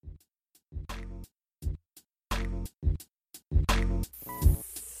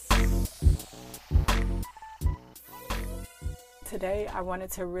today I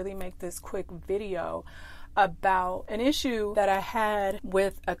wanted to really make this quick video about an issue that I had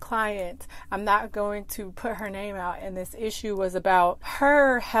with a client. I'm not going to put her name out, and this issue was about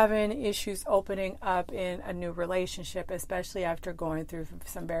her having issues opening up in a new relationship, especially after going through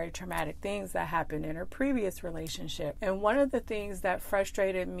some very traumatic things that happened in her previous relationship. And one of the things that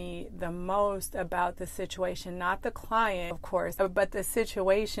frustrated me the most about the situation, not the client, of course, but the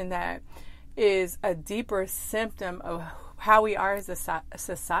situation that is a deeper symptom of how we are as a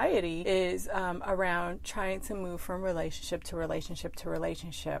society, is around trying to move from relationship to relationship to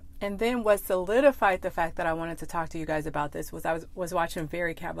relationship. And then what solidified the fact that I wanted to talk to you guys about this was I was watching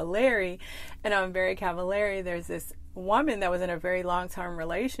Very Cavallari, and on Very Cavallari there's this woman that was in a very long-term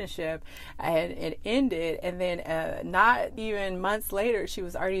relationship, and it ended, and then not even months later she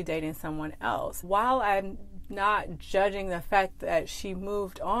was already dating someone else. While I'm not judging the fact that she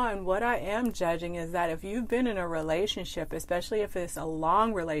moved on, what I am judging is that if you've been in a relationship, especially if it's a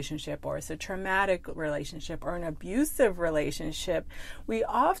long relationship or it's a traumatic relationship or an abusive relationship, we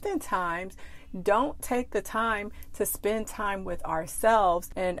oftentimes don't take the time to spend time with ourselves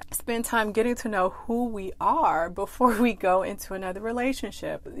and spend time getting to know who we are before we go into another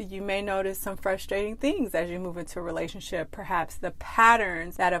relationship. You may notice some frustrating things as you move into a relationship. Perhaps the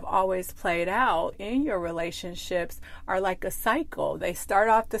patterns that have always played out in your relationships are like a cycle. They start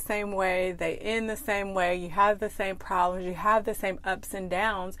off the same way, they end the same way, you have the same problems, you have the same ups and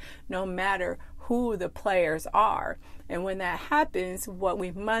downs, no matter who the players are. And when that happens, what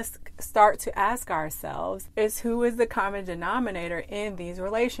we must start to ask ourselves is, who is the common denominator in these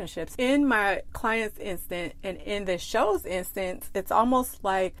relationships? In my client's instance and in this show's instance, it's almost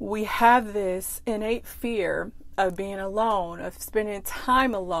like we have this innate fear of being alone, of spending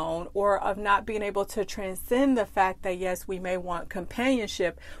time alone, or of not being able to transcend the fact that yes, we may want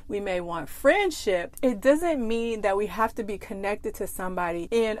companionship, we may want friendship. It doesn't mean that we have to be connected to somebody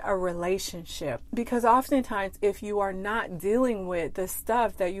in a relationship, because oftentimes if you are not dealing with the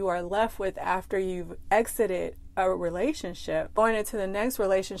stuff that you are left with after you've exited a relationship, going into the next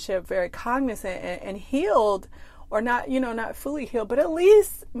relationship very cognizant and healed, or not, not fully healed, but at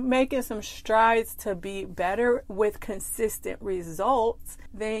least making some strides to be better with consistent results,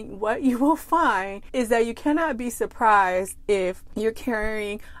 then what you will find is that you cannot be surprised if you're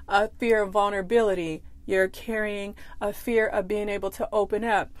carrying a fear of vulnerability, you're carrying a fear of being able to open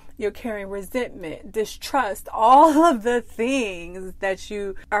up, you're carrying resentment, distrust, all of the things that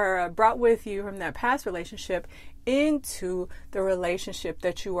you are brought with you from that past relationship into the relationship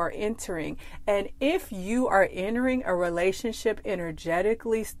that you are entering. And if you are entering a relationship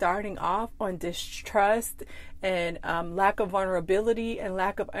energetically starting off on distrust and lack of vulnerability and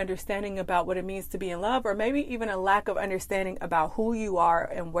lack of understanding about what it means to be in love, or maybe even a lack of understanding about who you are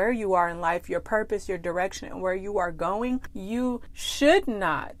and where you are in life, your purpose, your direction, and where you are going, you should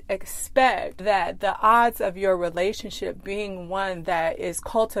not expect that the odds of your relationship being one that is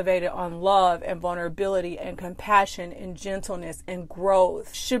cultivated on love and vulnerability and compassion and gentleness and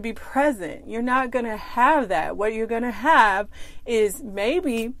growth should be present. You're not going to have that. What you're going to have is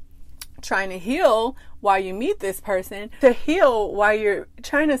maybe trying to heal while you meet this person, to heal while you're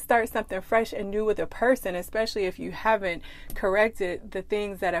trying to start something fresh and new with a person, especially if you haven't corrected the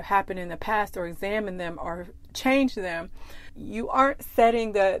things that have happened in the past or examined them or changed them. You aren't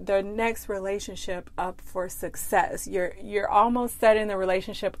setting the next relationship up for success. You're almost setting the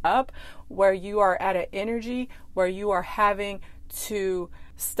relationship up where you are at an energy where you are having to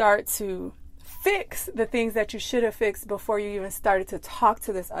start to fix the things that you should have fixed before you even started to talk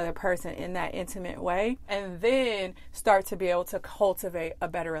to this other person in that intimate way, and then start to be able to cultivate a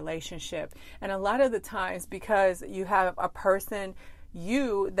better relationship. And a lot of the times, because you have a person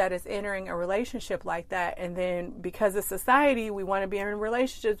that is entering a relationship like that, and then because of society, we want to be in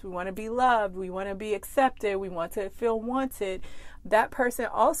relationships, we want to be loved, we want to be accepted, we want to feel wanted. That person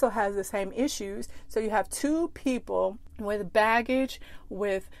also has the same issues. So you have two people with baggage,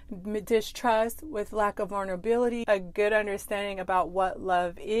 with distrust, with lack of vulnerability, a good understanding about what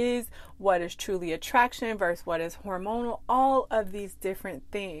love is, what is truly attraction versus what is hormonal, all of these different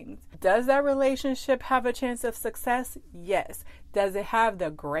things. Does that relationship have a chance of success? Yes. Does it have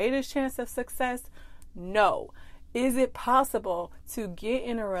the greatest chance of success? No. Is it possible to get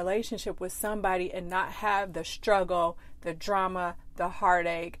in a relationship with somebody and not have the struggle, the drama, the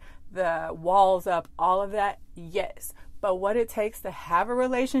heartache, the walls up, all of that? Yes. But what it takes to have a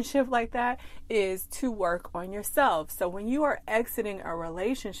relationship like that is to work on yourself. So when you are exiting a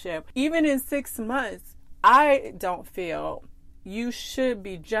relationship, even in 6 months, I don't feel you should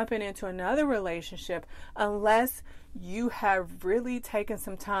be jumping into another relationship unless you have really taken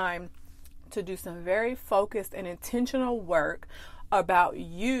some time to do some very focused and intentional work about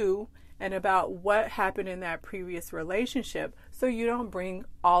you and about what happened in that previous relationship, so you don't bring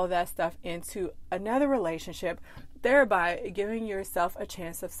all of that stuff into another relationship, thereby giving yourself a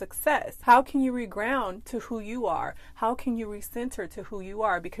chance of success. How can you reground to who you are? How can you recenter to who you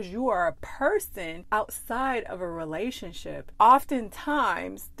are? Because you are a person outside of a relationship.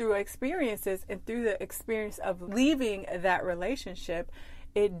 Oftentimes, through experiences and through the experience of leaving that relationship,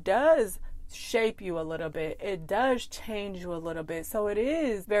 it does shape you a little bit. It does change you a little bit. So it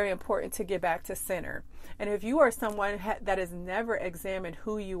is very important to get back to center. And if you are someone that has never examined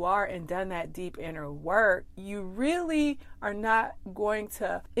who you are and done that deep inner work, you really are not going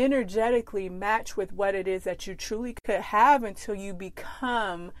to energetically match with what it is that you truly could have until you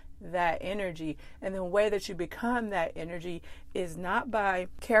become that energy. And the way that you become that energy is not by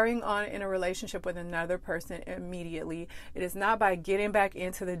carrying on in a relationship with another person immediately. It is not by getting back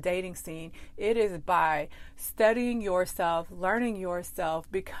into the dating scene. It is by studying yourself, learning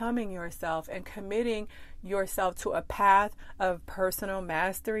yourself, becoming yourself, and committing yourself to a path of personal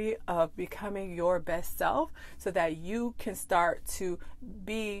mastery, of becoming your best self, so that you can start to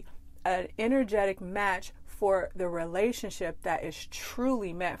be an energetic match for the relationship that is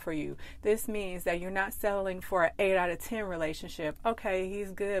truly meant for you. This means that you're not settling for an 8 out of 10 relationship. Okay,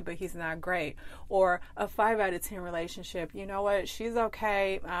 he's good, but he's not great. Or a 5 out of 10 relationship. You know what? She's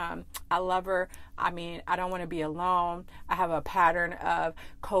okay. I love her. I mean, I don't want to be alone. I have a pattern of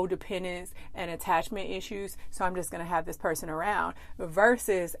codependence and attachment issues, so I'm just going to have this person around.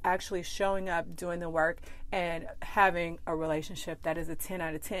 Versus actually showing up, doing the work, and having a relationship that is a 10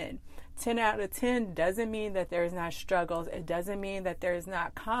 out of 10. 10 out of 10 doesn't mean that there's not struggles. It doesn't mean that there's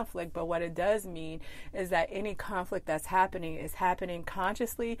not conflict. But what it does mean is that any conflict that's happening is happening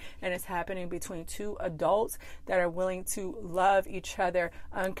consciously, and it's happening between two adults that are willing to love each other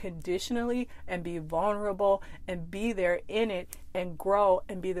unconditionally and be vulnerable and be there in it and grow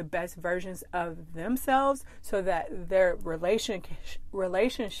and be the best versions of themselves, so that their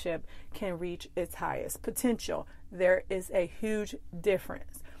relationship can reach its highest potential. There is a huge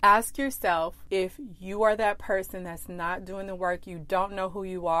difference. Ask yourself, if you are that person that's not doing the work, you don't know who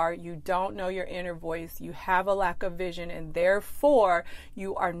you are, you don't know your inner voice, you have a lack of vision, and therefore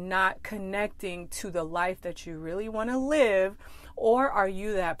you are not connecting to the life that you really want to live. Or are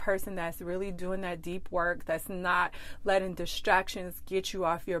you that person that's really doing that deep work, that's not letting distractions get you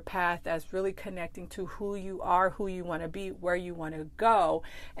off your path, that's really connecting to who you are, who you want to be, where you want to go,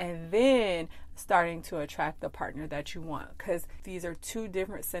 and then starting to attract the partner that you want? Because these are two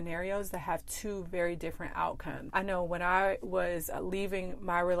different scenarios that have two very different outcomes. I know when I was leaving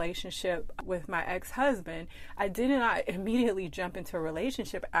my relationship with my ex-husband, I did not immediately jump into a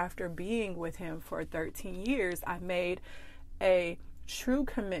relationship after being with him for 13 years. I made a true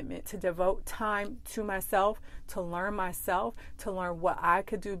commitment to devote time to myself, to learn what I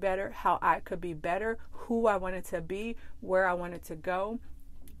could do better, how I could be better, who I wanted to be, where I wanted to go.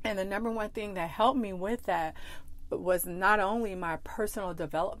 And the number one thing that helped me with that was not only my personal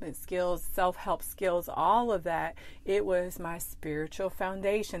development skills, self-help skills, all of that, it was my spiritual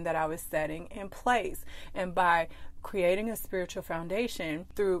foundation that I was setting in place. And by creating a spiritual foundation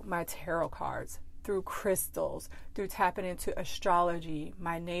through my tarot cards, through crystals, through tapping into astrology,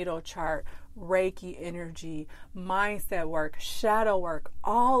 my natal chart, Reiki energy, mindset work, shadow work,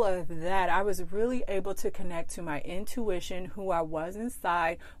 all of that, I was really able to connect to my intuition, who I was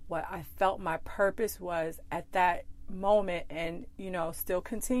inside, what I felt my purpose was at that moment, and still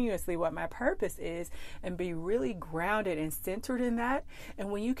continuously what my purpose is, and be really grounded and centered in that.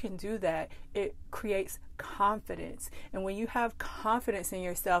 And when you can do that, it creates confidence. And when you have confidence in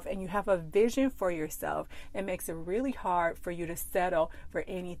yourself and you have a vision for yourself, it makes it really hard for you to settle for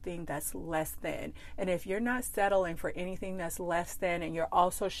anything that's less than. And if you're not settling for anything that's less than, and you're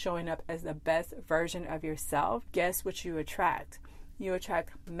also showing up as the best version of yourself, guess what you attract? You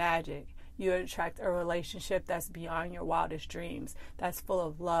attract magic. You attract a relationship that's beyond your wildest dreams, that's full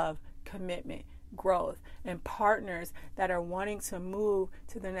of love, commitment, growth, and partners that are wanting to move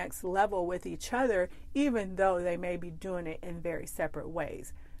to the next level with each other, even though they may be doing it in very separate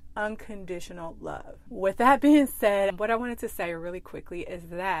ways. Unconditional love. With that being said, what I wanted to say really quickly is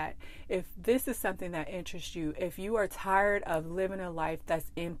that if this is something that interests you, if you are tired of living a life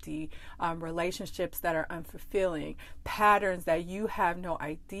that's empty, relationships that are unfulfilling, patterns that you have no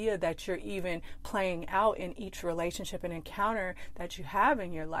idea that you're even playing out in each relationship and encounter that you have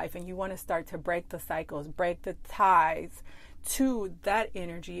in your life, and you want to start to break the cycles, break the ties, to that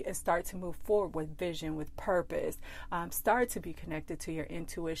energy and start to move forward with vision, with purpose. Start to be connected to your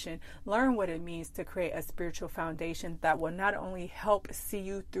intuition. Learn what it means to create a spiritual foundation that will not only help see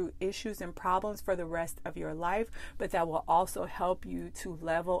you through issues and problems for the rest of your life, but that will also help you to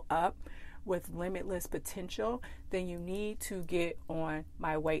level up with limitless potential. Then you need to get on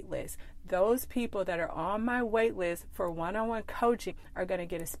my wait list. Those people that are on my wait list for one-on-one coaching are going to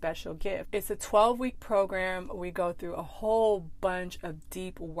get a special gift. It's a 12-week program. We go through a whole bunch of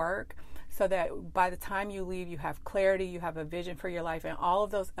deep work so that by the time you leave, you have clarity, you have a vision for your life, and all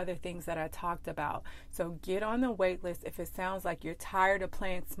of those other things that I talked about. So get on the wait list if it sounds like you're tired of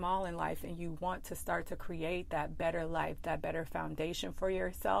playing small in life and you want to start to create that better life, that better foundation for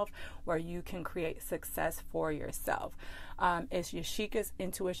yourself where you can create success for yourself. It's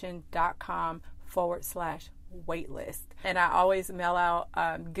yashikasintuition.com/waitlist. And I always mail out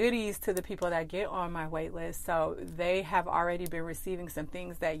goodies to the people that get on my wait list. So they have already been receiving some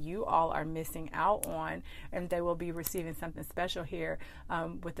things that you all are missing out on, and they will be receiving something special here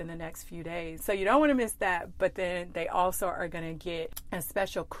within the next few days. So you don't want to miss that, but then they also are going to get a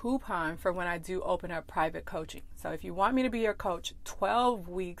special coupon for when I do open up private coaching. So if you want me to be your coach, 12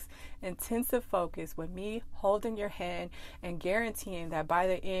 weeks intensive focus with me holding your hand and guaranteeing that by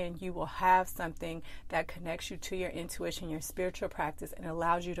the end you will have something that connects you to your intuition, your spiritual practice, and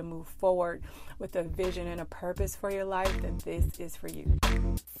allows you to move forward with a vision and a purpose for your life, then this is for you.